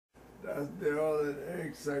That's the other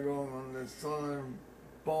hexagon on the southern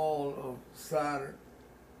pole of Saturn.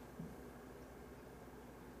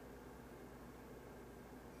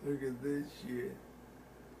 Look at this shit.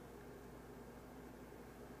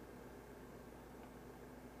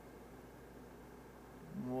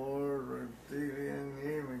 More reptilian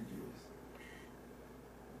images.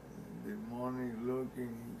 Demonic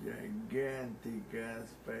looking, gigantic ass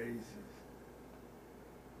faces.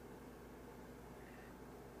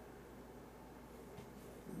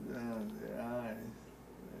 Down the eyes,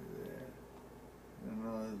 right there.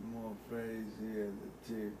 Another more face here at the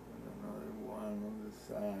tip, and another one on the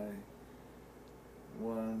side.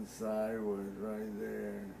 One sideways right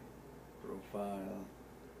there, profile.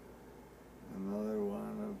 Another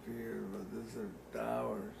one up here, but these are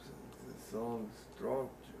towers. It's all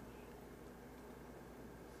structures.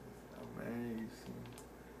 It's amazing.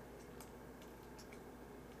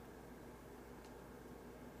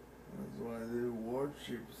 That's why they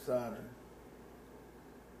worship Saturn,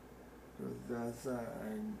 because that's a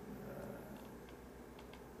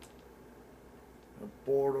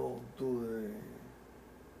portal to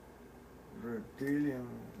the reptilian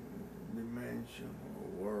dimension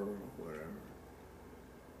or world or whatever.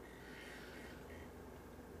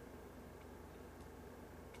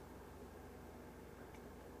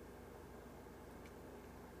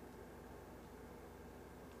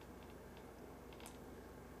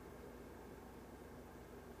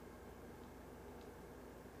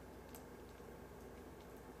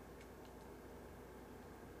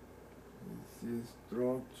 You see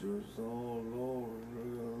structures all over, look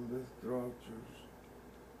at all the structures.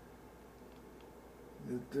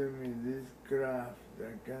 They tell me this craft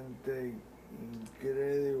that can take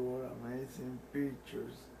incredible, amazing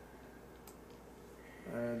pictures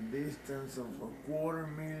at a distance of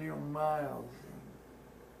 250,000 miles.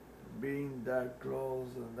 Being that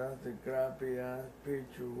close, and that's the crappy ass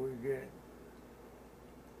picture we get.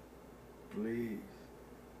 Please.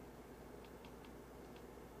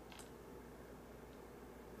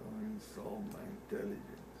 Don't insult my intelligence.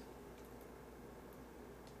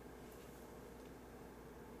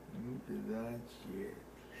 Look at that shit.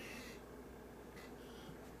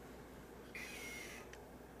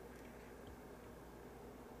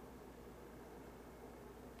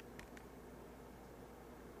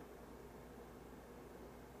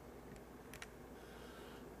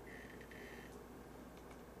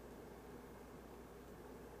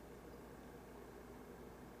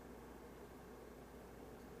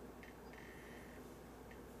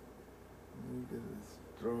 Look at the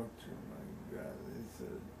structure, my God, these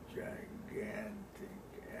are gigantic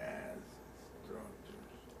ass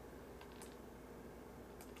structures.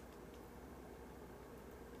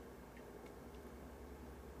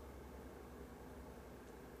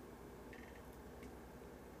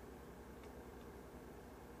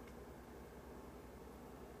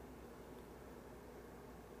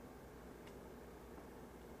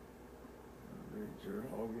 Richard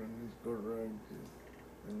Hoagland is correct. It's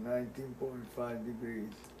 19.5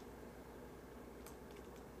 degrees.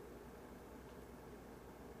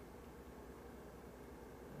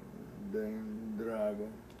 Then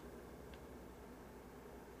dragon.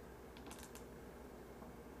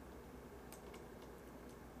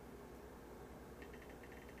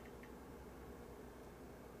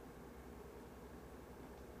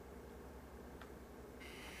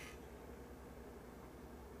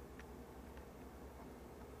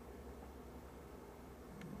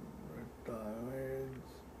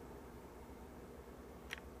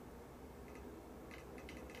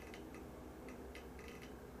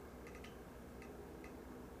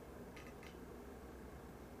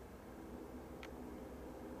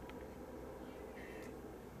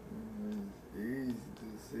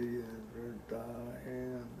 See the reptile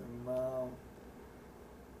head and the mouth,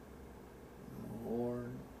 the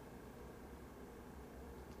horn.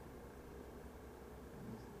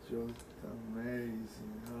 It's just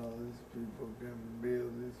amazing how these people can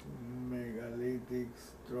build this megalithic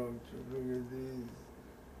structure. Look at this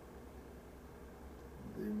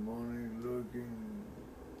demonic looking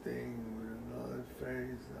thing with another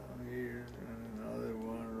face down here and another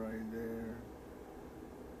one right there.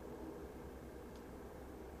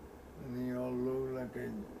 And they all look like a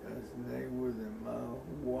snake with the mouth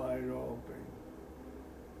wide open,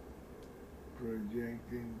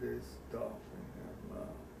 projecting this stuff in their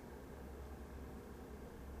mouth.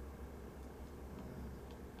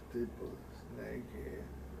 Tip of the snake head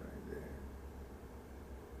right there.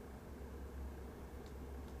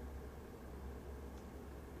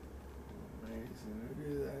 Amazing, look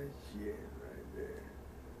at that shit right there.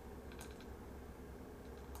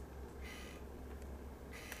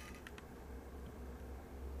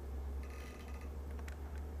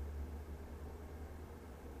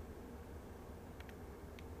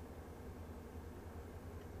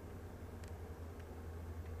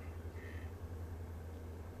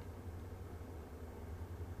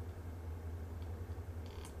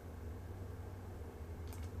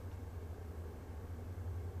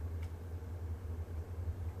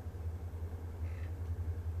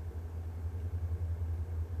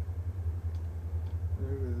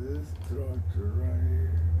 another structure right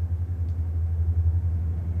here.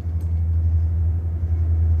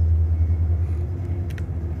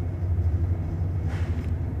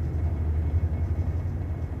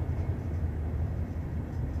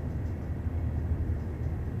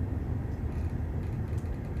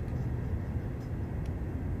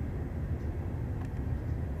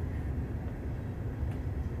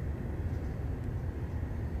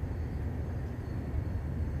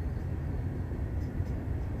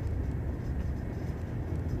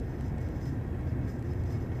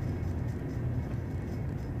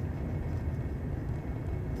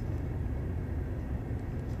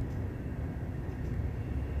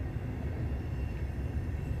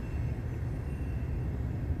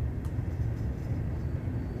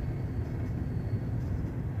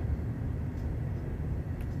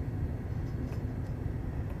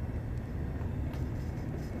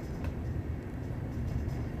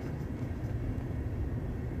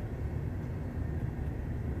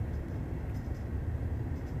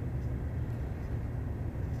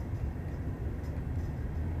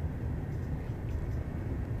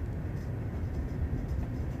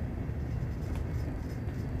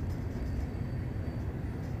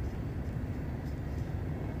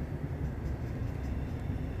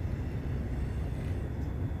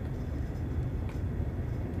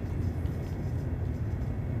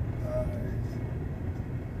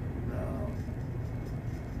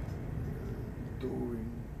 Doing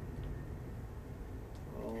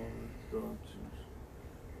all the structures.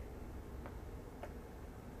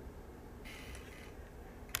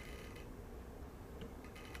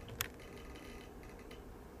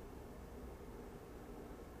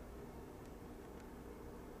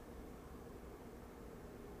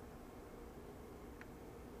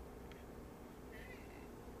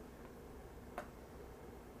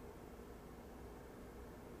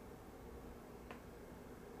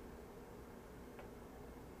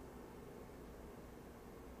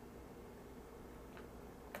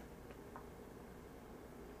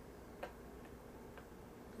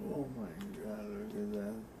 Oh my God, look at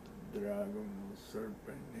that dragon with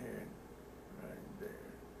serpent head right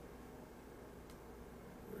there.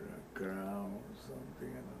 With a crown or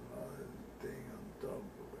something and another thing on top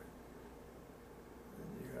of it. And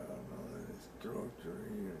you have another structure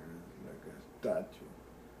here, it's like a statue.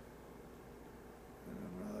 And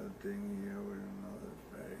another thing here with another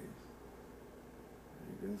face.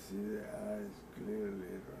 You can see the eyes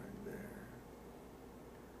clearly right there.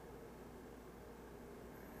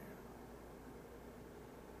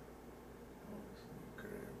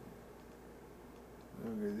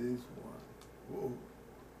 Look at this one. Whoa.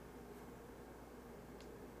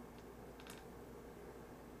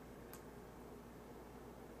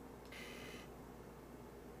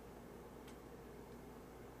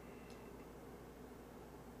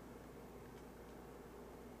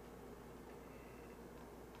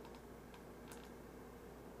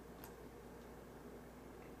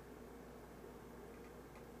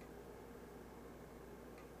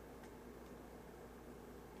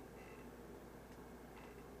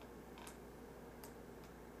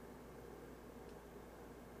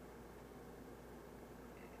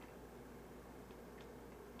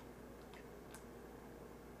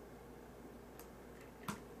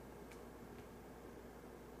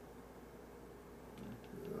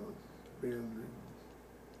 Buildings.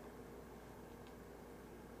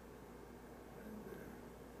 And there.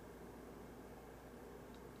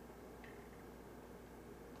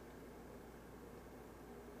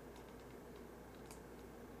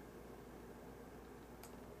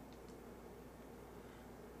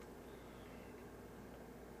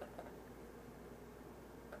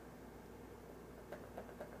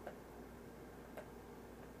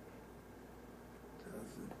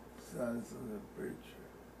 That's the size of the picture.